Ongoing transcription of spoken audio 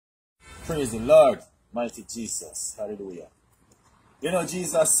Praise the Lord, mighty Jesus. Hallelujah. You know,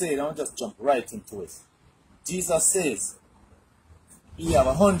 Jesus said, I'll just jump right into it. Jesus says, he have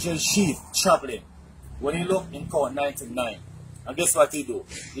 100 sheep traveling. When he look, he count 99. And guess what he do?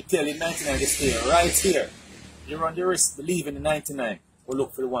 He tell the 99 to stay right here. He run the risk believing the 99 will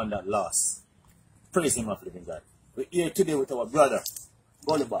look for the one that lost. Praise him, of living God. We're here today with our brother,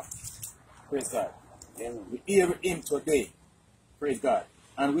 Gully Bop. Praise God. We're here with him today. Praise God.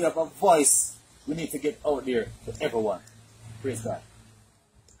 And we have a voice we need to get out there to everyone. Praise God.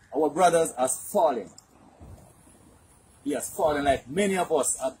 Our brothers has fallen. He has fallen like many of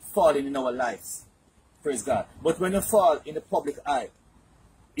us have fallen in our lives. Praise God. But when you fall in the public eye,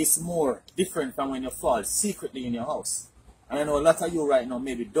 it's more different from when you fall secretly in your house. And I know a lot of you right now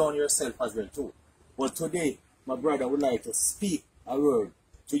maybe down yourself as well too. But today, my brother would like to speak a word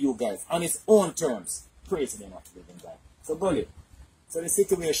to you guys on his own terms. Praise him after living God. So Gully, so the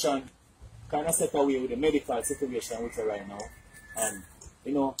situation kind of set away with the medical situation which are right now. And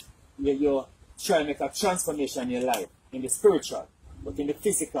you know, you're trying to make a transformation in your life, in the spiritual, but in the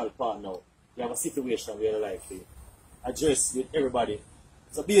physical part now, you have a situation where your life is addressed with everybody.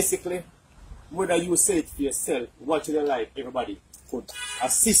 So basically, whether you say it for yourself, what in your life everybody could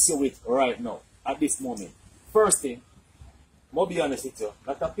assist you with right now, at this moment. First thing, I'll be honest with you,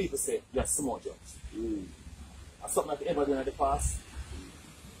 a lot of people say you're smart jobs. That's something that you ever done in the past.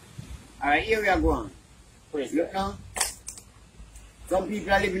 Alright, here we are going. Praise Look God. now. Some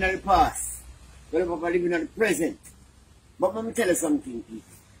people are living in the past. Some people are living in the present. But let me tell you something, people.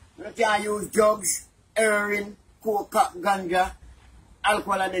 You can't use drugs, heroin, coke, ganja,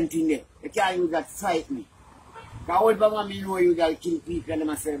 alcohol and anything there. You can't use that to fight me. Because what about me know you gotta kill people and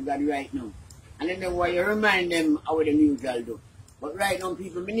them serve God right now. And then why you remind them how them usual do. But right now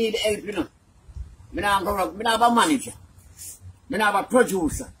people, me need help, you know. Me not go up, me not have a manager. Me not have a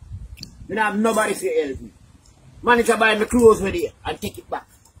producer. Me not have nobody to help me. Manager buy me clothes with it and take it back.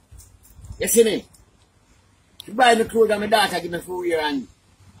 You see me? He buy me clothes and my daughter give me for year and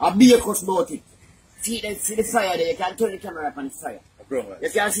I'll be a cuss about it. See the fire there, you can turn the camera up on the fire. You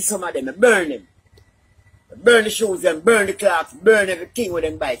can see some of them, I burn them. I burn the shoes them, burn the clocks, burn everything with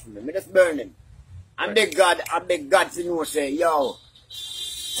them buy from them. I just burn them. I beg God to know say, yo,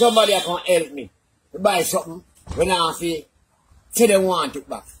 somebody can help me to buy something when I say they want it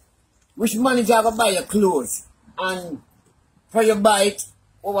back. Which manager will buy your clothes and for you buy it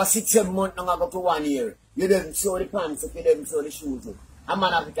over 6-7 months now I go to 1 year. You don't show the pants up, you don't show the shoes up. A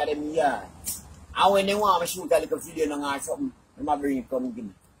man have it at them yard. And when they want me shoot a little video or something, they might bring it come give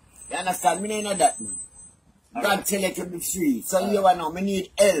me. You understand? Me ain't know that man. God tell you to be free. So you know, me need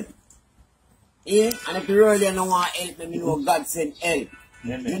help. Eh? And if you really don't want help, me know God send help.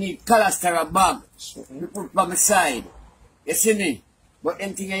 You need cholesterol bag. You put by my side. You see me? But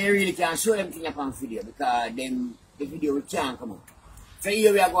them things you really can't show them things upon video because them the video can't come out. So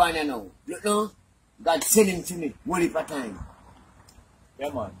here we are going now. Look now, God send him to me one at a time. Yeah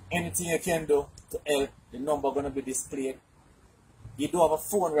man, anything you can do to help, the number gonna be displayed. You do have a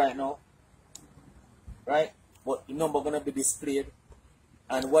phone right now, right? But the number gonna be displayed.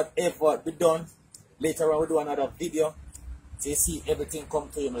 And whatever be done, later on we'll do another video. So you see everything come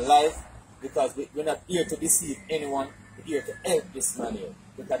to him live. Because we're not here to deceive anyone, we're here to help this man here.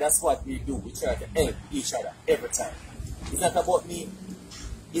 Because that's what we do, we try to help each other every time. It's not about me,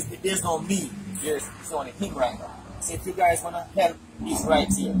 there's no me, there's only him right now. So if you guys want to help, he's right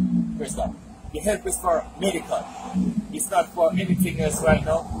here. Praise God. The help is for medical. It's not for anything else right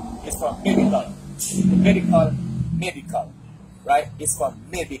now. It's for medical. Medical. Right? It's for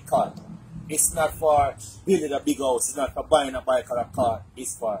medical. It's not for building a big house. It's not for buying a bike or a car.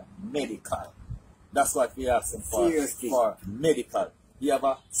 It's for medical. That's what we are asking for. Seriously. For medical. You have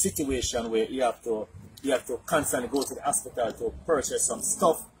a situation where you have to constantly go to the hospital to purchase some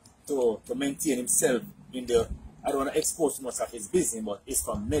stuff to maintain himself in the, I don't want to expose too much of his business, but it's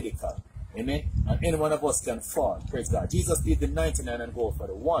for medical. Amen? And any one of us can fall. Praise God. Jesus did the 99 and go for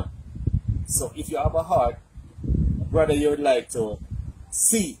the 1. So if you have a heart, brother, you would like to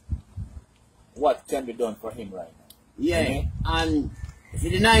see what can be done for him right now. Yeah. Amen? And if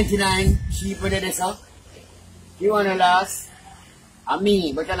the 99 sheep with this up, you want to last, and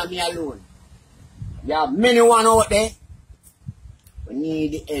me, but not me alone. There are many one out there. We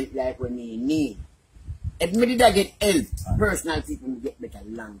need the help like we need. If me did I get help, personal people will get better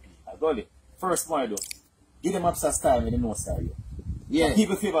long time. I got it. First one I do, give them up some style with the no style. Yeah. But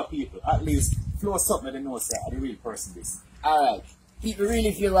people favor people. At least flow something with the no style. The real person this. Alright. People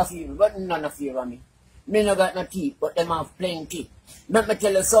really favor people, but none of favor me. Me no got no teeth, but them have plenty. Let me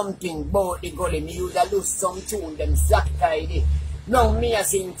tell you something about the gully. Me use a loose some tune, them slack tidy. Now me a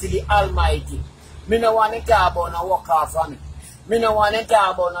sing to the Almighty. Me no want to talk about no work off for me. Me no want to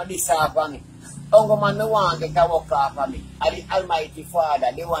talk about no this off for me. Uncle man no want to get a work off for me. And the Almighty Father,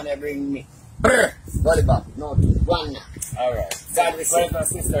 they want to bring me. Brr! Gully Bop, no, one now. Alright. God will say.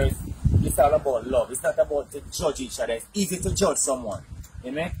 Brothers and sisters, it's all about love. It's not about to judge each other. It's easy to judge someone.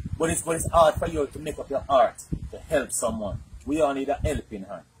 Amen? But it's hard for you to make up your heart to help someone. We all need a helping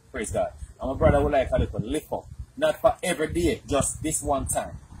hand. Praise God. And my brother would like a little lift up. Not for every day, just this one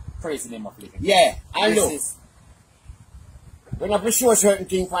time. Praise the name of living. Yeah, and This look. is- When I show certain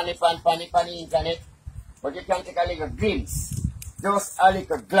things on the internet, but you can take a little glimpse. Just a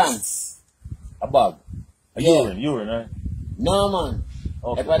little glance. a bag. A Yeah. urine, right? No man.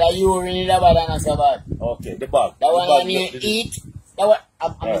 Okay. If I urine is bad and not so bad. Okay, the bag. That The one bag, when you the- eat, that one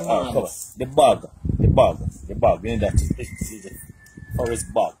I'm cover. man. The bag. You know that is for his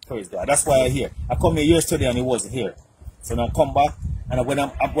bag. Praise God. That's why I'm here. I come here yesterday and he wasn't here. So now I come back and when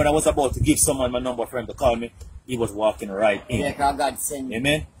I was about to give someone my number for him to call me, he was walking right in. Yeah, 'cause God send me.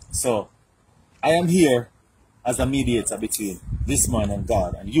 Amen. So I am here as a mediator between this man and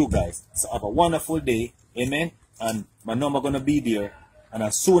God and you guys. So have a wonderful day. Amen. And my number gonna be there. And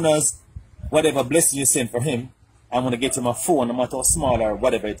as soon as whatever blessing you send for him, I'm gonna get him a phone, no matter how small or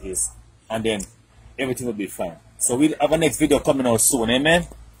whatever it is. And then everything will be fine. So we'll have a next video coming out soon. Amen.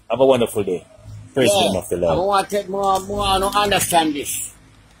 Have a wonderful day. Praise the name of the I Lord. want to take more to understand this.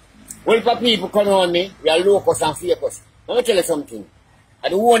 Well, for people come on me, we are locals and fakers. Let me tell you something. I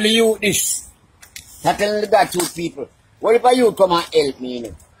don't only you this. I tell the God to people. What if you come and help me, you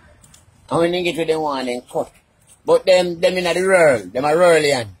know? And when they get to them one and cut. But them in the world, them are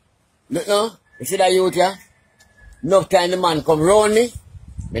Ruralian. Look now, you see that youth here? Enough time the man come round me,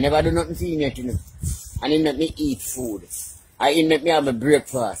 me never do nothing for him yet, you know. And he make me eat food. And he make me have a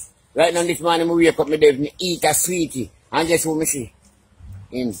breakfast. Right now this morning I wake up, me eat a sweetie. And guess who me see?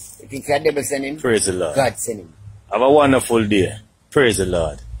 Him. You think the devil send him? Praise the Lord. God send him. Have a wonderful day. Praise the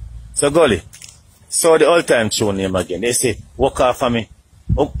Lord. So Gully, so the all time tune name again. They say, walk off for me.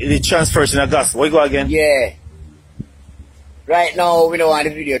 Oh, the transfers in the gospel. What you go again? Yeah. Right now we don't want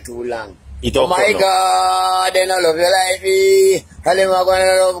the video too long. It Oh don't my cut now. God, they don't love your life. Tell him I'm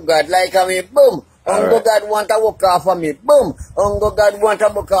gonna love God like me. Boom. Uncle Alright. God want to walk off for me. Boom. Uncle God want to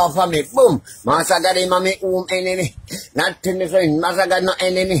walk off for me. Boom. Master God is my home enemy. Not to me friend. Master God no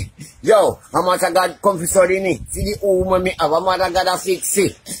enemy. Yo, a Master God come for sorry me. See the home me have. A Master God a fix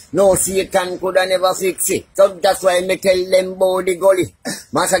it. No Satan could have never fix it. So that's why me tell them about the Gully.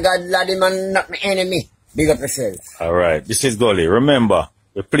 Master God laddie man not my enemy. Big up yourself. Alright, this is Gully. Remember,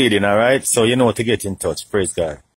 we're pleading, alright? So you know to get in touch. Praise God.